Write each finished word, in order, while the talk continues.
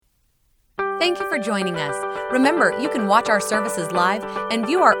Thank you for joining us. Remember, you can watch our services live and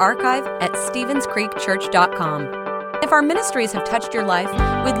view our archive at StevensCreekChurch.com. If our ministries have touched your life,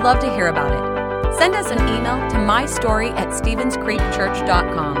 we'd love to hear about it. Send us an email to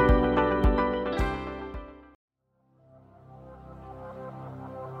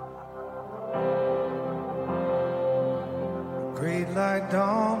Great light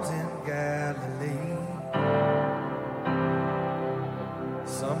dawns in Galilee.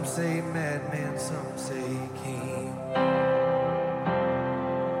 Some say madman, some say king.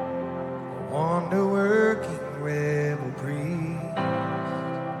 Wonder-working rebel priest,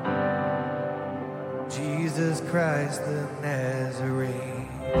 Jesus Christ the Nazarene.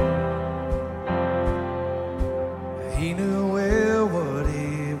 He knew well what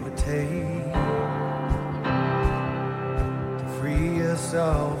it would take to free us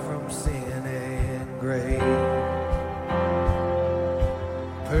all from sin and grave.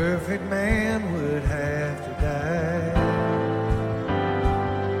 Perfect man would have to die,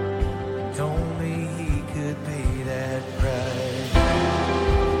 and only he could pay that price.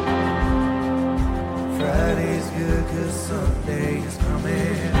 Friday's good 'cause Sunday's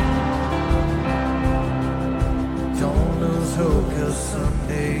coming. Don't lose hope 'cause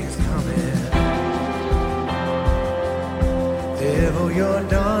Sunday's coming. Devil, you're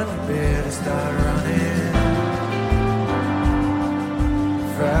done, you better start running.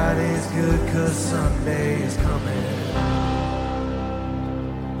 Friday's good 'cause Sunday's coming.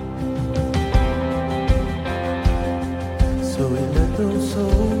 So he let those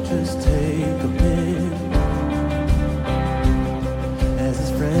soldiers take him in, as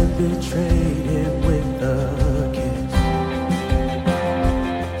his friend betrayed him with a kiss.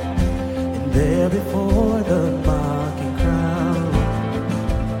 And there before the mocking crowd,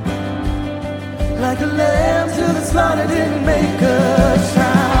 like a lamb to the slaughter, didn't make a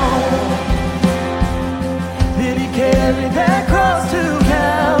sound. Then he carried that cross to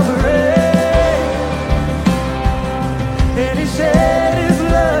Calvary, and he shed his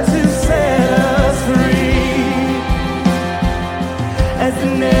blood to set us free. As the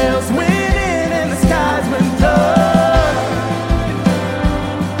nails went in and the skies went dark,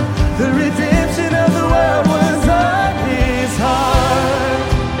 the redemption of the world was on his heart.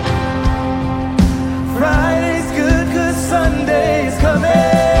 Friday's good 'cause Sunday's coming.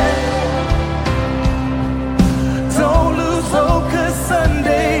 Don't lose hope 'cause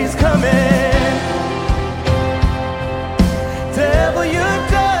Sunday's coming. Devil, you're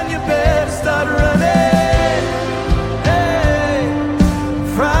done, you better start running. Hey,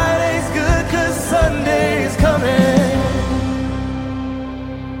 Friday's good 'cause Sunday's coming.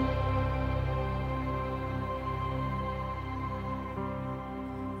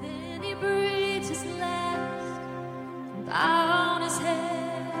 Then he breathed his last and bowed his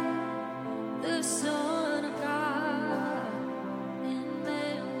head, the Son of God in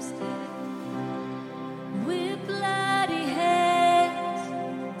man's stead. With bloody hands,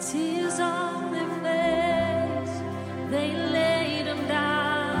 tears on their face, they laid him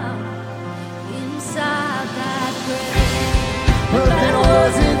down inside that grave. But that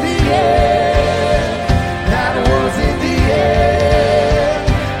wasn't the end. That wasn't the end.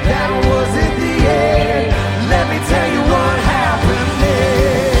 That wasn't the end. Let me tell you what happened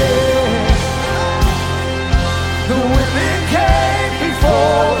next. The women came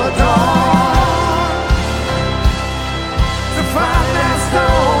before the dawn to find that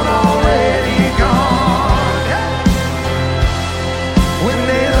stone already gone. When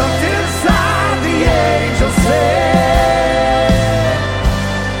they looked inside, the angel said,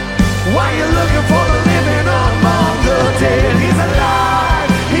 why you looking for the living among the dead? He's alive,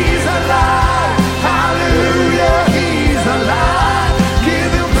 he's alive, hallelujah, he's alive.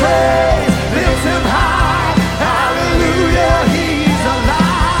 Give him praise, lift him high, hallelujah, he's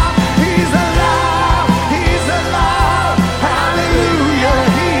alive, he's alive, he's alive, hallelujah,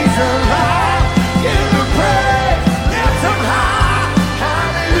 he's alive. Give him praise, lift him high,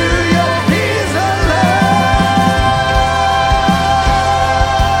 hallelujah, he's alive.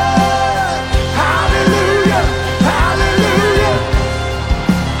 Hallelujah, hallelujah.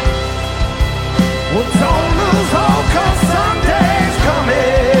 Well, don't lose hope 'cause Sunday's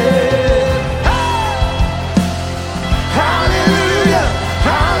coming. Hey! Hallelujah,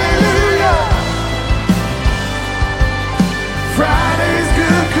 hallelujah. Friday's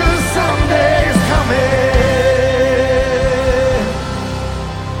good 'cause Sunday's coming.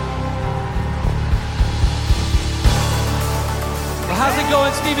 Well, how's it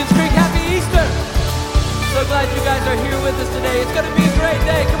going, Stevens Creek? Happy Easter! So glad you guys are here with us today. It's going to be a great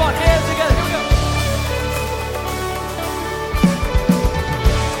day. Come on, hands together. Here we go.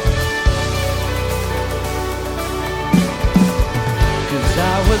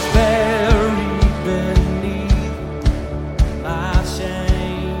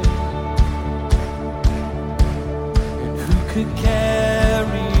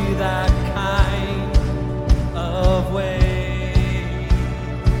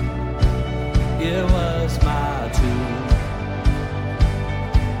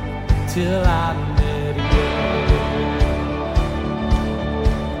 till I met you.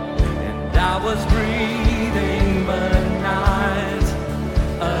 And I was breathing but not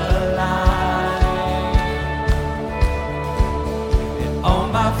alive. And all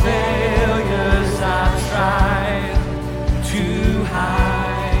my failures I tried to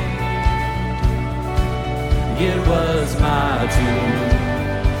hide. It was my doom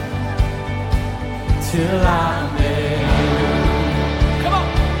till I met you. Come on!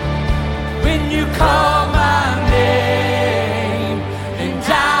 When you call my name and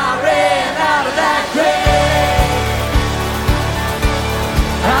I ran out of that grave,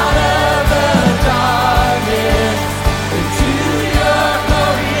 out of the darkness into your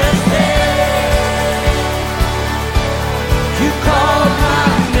glorious day. You called my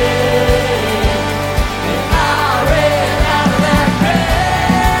name and I ran out of that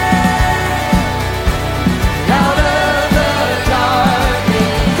grave, out of the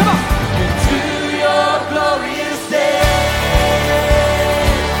darkness, come on, into your glorious day.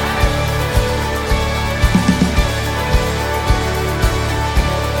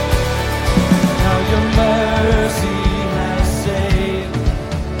 Now your mercy has saved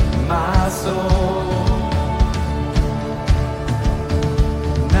my soul.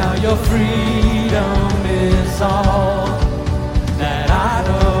 Now your freedom is all that I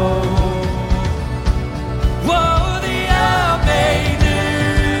know. Whoa, the earth made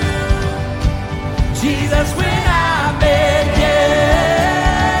new, Jesus, when I met you.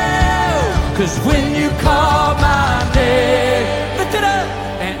 'Cause when you called my name, lift it up,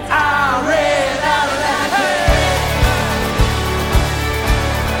 and I ran out of that grave,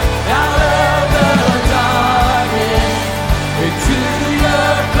 out of the darkness into your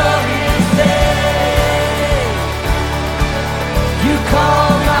glorious day. You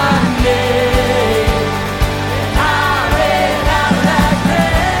called my name, and I ran out of that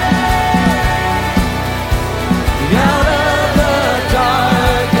grave, out of the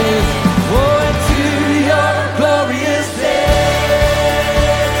darkness, oh, into your glorious day.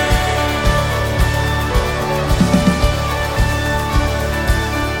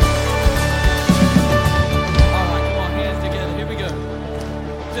 All right, come on, hands together. Here we go.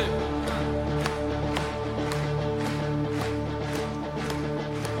 2.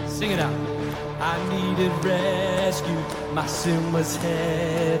 Sing it out. I needed rescue. My sin was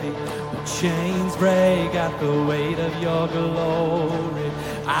heavy. The chains break at the weight of your glory.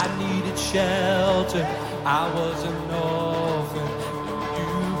 I needed shelter. I was an orphan.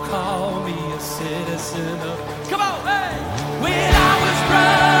 You call me a citizen of. Come on, hey! When I was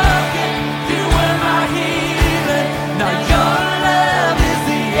broken, you were my healing. Now your love is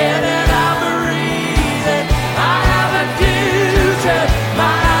the air that I'm breathing. I have a future.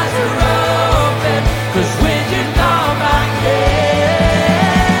 My eyes are open. 'Cause when you call my name,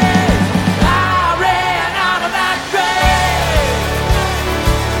 I ran out of that grave,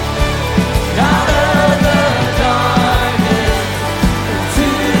 out of the darkness into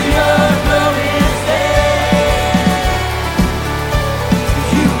your glorious day.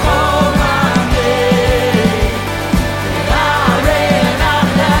 You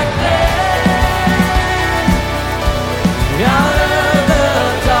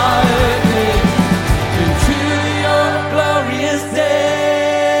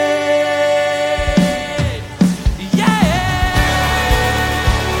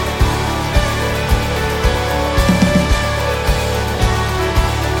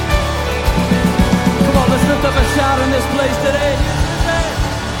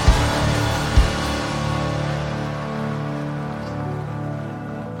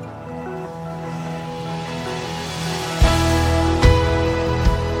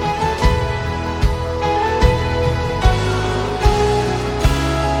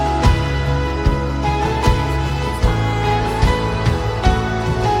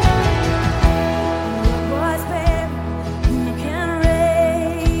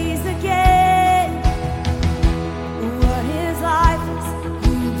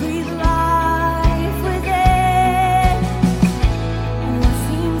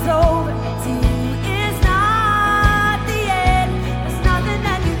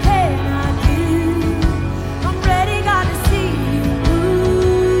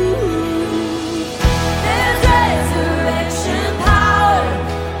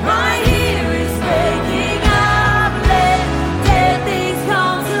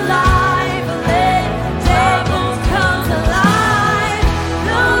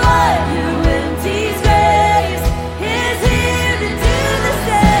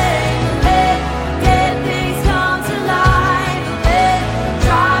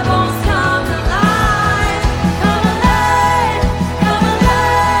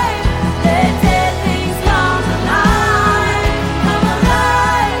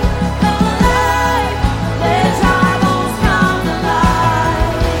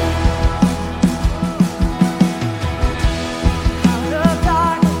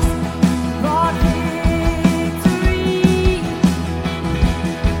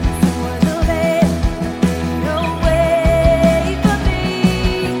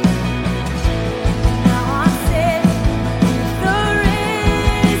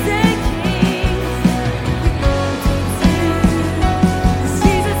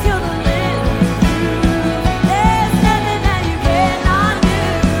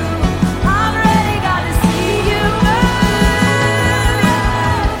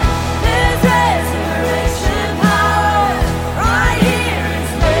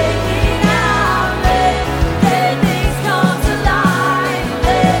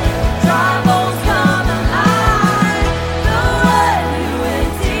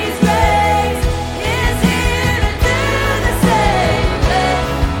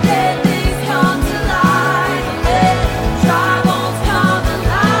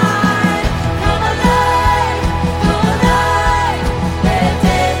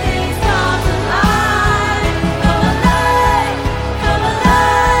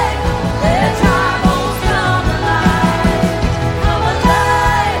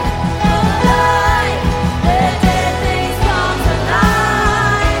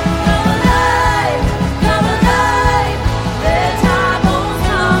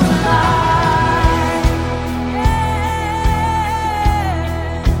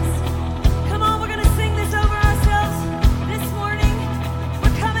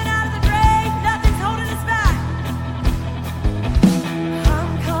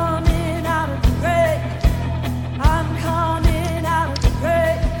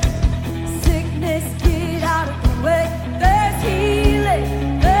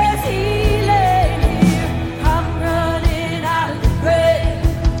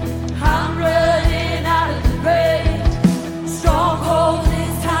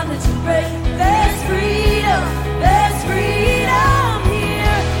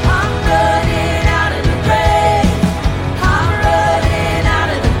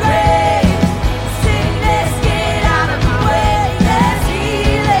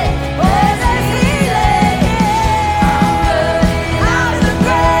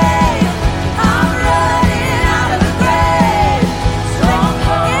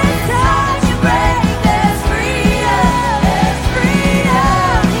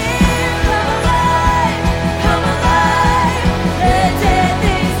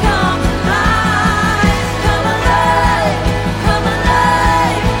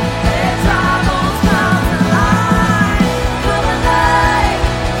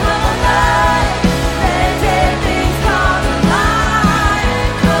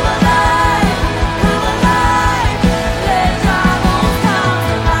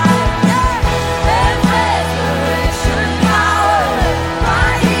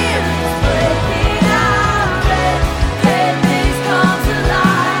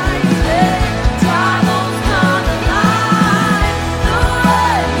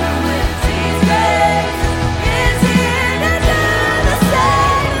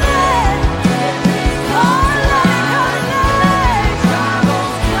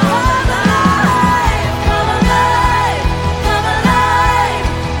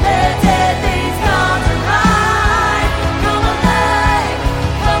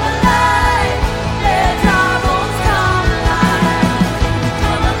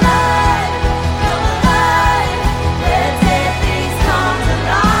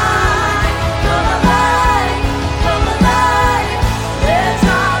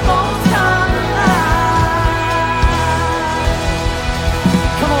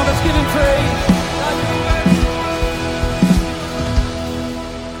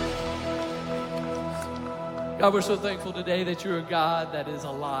God, we're so thankful today that you're a God that is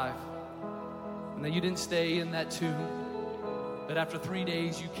alive and that you didn't stay in that tomb, but after 3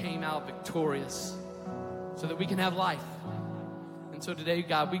 days you came out victorious so that we can have life. And so today,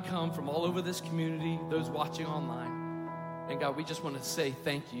 God, we come from all over this community, those watching online. And God, we just want to say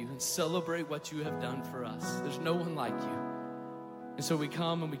thank you and celebrate what you have done for us. There's no one like you. And so we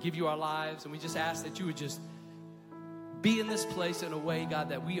come and we give you our lives, and we just ask that you would just be in this place in a way, God,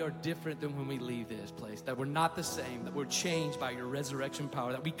 that we are different than when we leave this place, that we're not the same, that we're changed by your resurrection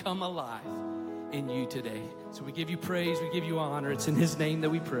power, that we come alive in you today. So we give you praise, we give you honor. It's in his name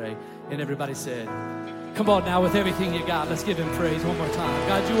that we pray. And everybody said, come on now with everything you got. Let's give him praise one more time.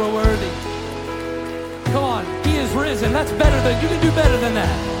 God, you are worthy. Come on, he is risen. That's better than, you can do better than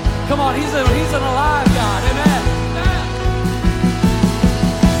that. Come on, he's an alive God. Amen.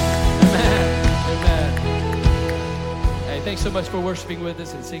 Amen. Amen. Hey, thanks so much for worshiping with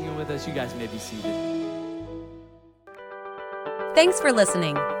us and singing with us. You guys may be seated. Thanks for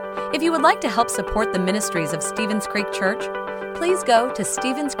listening. If you would like to help support the ministries of Stevens Creek Church, please go to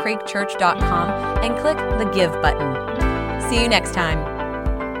StevensCreekChurch.com and click the Give button. See you next time.